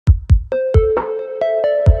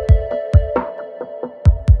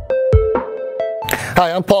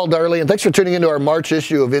Hi, I'm Paul Darley, and thanks for tuning into our March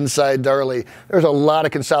issue of Inside Darley. There's a lot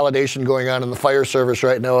of consolidation going on in the fire service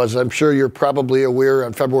right now. As I'm sure you're probably aware,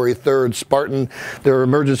 on February 3rd, Spartan, their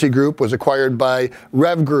emergency group, was acquired by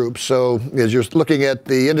Rev Group. So as you're looking at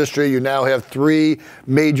the industry, you now have three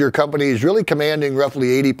major companies really commanding roughly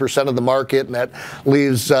 80% of the market, and that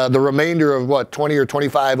leaves the remainder of, 20 or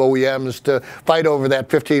 25 OEMs to fight over that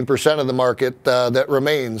 15% of the market that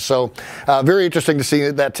remains. So very interesting to see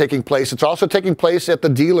that taking place. It's also taking place at the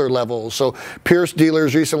dealer level. So Pierce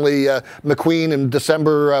dealers recently, McQueen in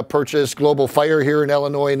December purchased Global Fire here in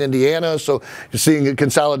Illinois and Indiana. So you're seeing a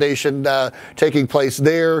consolidation taking place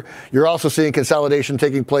there. You're also seeing consolidation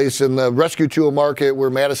taking place in the rescue tool market, where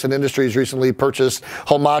Madison Industries recently purchased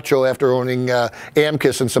Holmacho after owning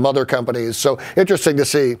Amcus and some other companies. So interesting to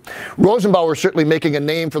see. Rosenbauer certainly making a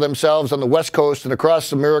name for themselves on the West Coast and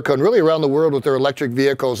across America and really around the world with their electric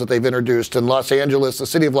vehicles that they've introduced. In Los Angeles, the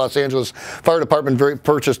city of Los Angeles Fire Department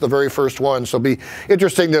purchased the very first one. So it'll be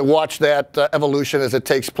interesting to watch that evolution as it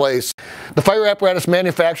takes place. The Fire Apparatus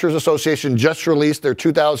Manufacturers Association just released their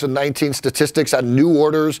 2019 statistics on new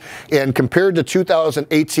orders, and compared to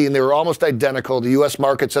 2018, they were almost identical. The U.S.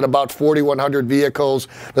 market's at about 4,100 vehicles.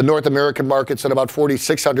 The North American market's at about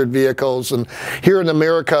 4,600 vehicles. And here in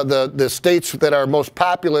America, the states that are most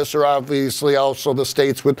populous are obviously also the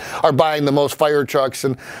states are buying the most fire trucks,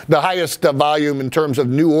 and the highest volume in terms of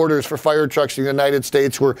new orders for fire trucks in the United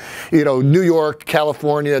States were, New York,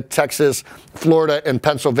 California, Texas, Florida, and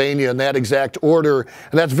Pennsylvania in that exact order.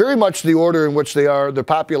 And that's very much the order in which the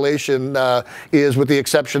population is, with the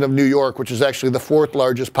exception of New York, which is actually the fourth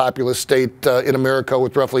largest populous state in America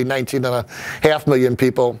with roughly 19.5 million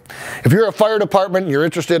people. If you're a fire department and you're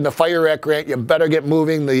interested in a Fire Act grant, you better get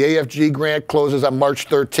moving. The AFG grant closes on March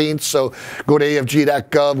 13th, so go to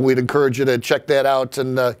afg.gov. We'd encourage you to check that out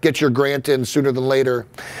and get your grant in sooner than later.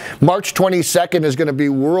 March 22nd is going to be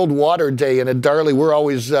World Water Day, and at Darley, we're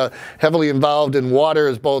always heavily involved in water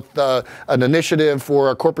as both an initiative for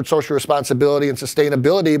our corporate social responsibility and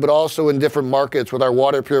sustainability, but also in different markets with our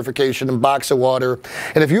water purification and box of water.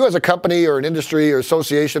 And if you as a company or an industry or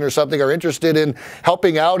association or something are interested in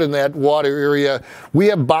helping out in that water area, we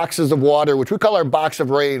have boxes of water, which we call our box of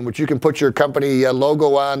rain, which you can put your company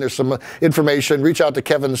logo on. There's some information. Reach out to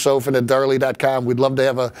Kevin Sofin at darley.com. We'd love to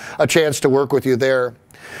have a chance to work with you there.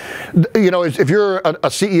 If you're a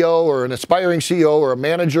CEO or an aspiring CEO or a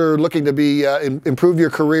manager looking to improve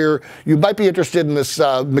your career, you might be interested in this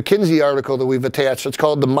McKinsey article that we've attached. It's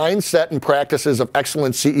called The Mindset and Practices of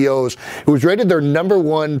Excellent CEOs. It was rated their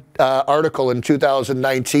 #1 article in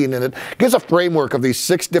 2019, and it gives a framework of these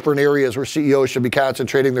 6 different areas where CEOs should be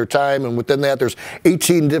concentrating their time. And within that, there's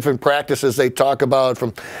 18 different practices they talk about,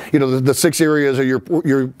 from the 6 areas are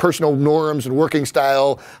your personal norms and working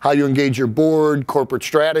style, how you engage your board, corporate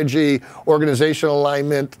strategy, organizational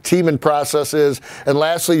alignment, team and processes, and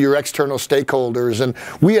lastly, your external stakeholders. And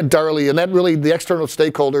we at Darley, and that really, the external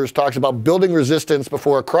stakeholders talks about building resistance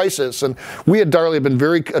before a crisis. And we at Darley have been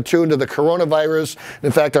very attuned to the coronavirus.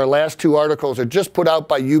 In fact, our last 2 articles are just put out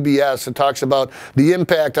by UBS. It talks about the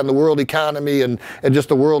impact on the world economy and just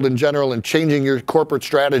the world in general, and changing your corporate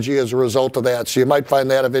strategy as a result of that. So you might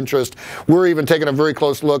find that of interest. We're even taking a very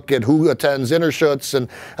close look at who attends Interschutz, and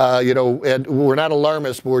and we're not alarmists,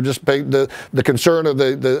 but we're just the concern of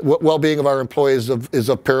the well-being of our employees is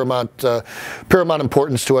of paramount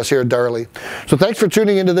importance to us here at Darley. So thanks for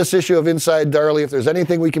tuning into this issue of Inside Darley. If there's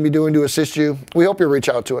anything we can be doing to assist you, we hope you reach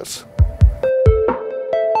out to us.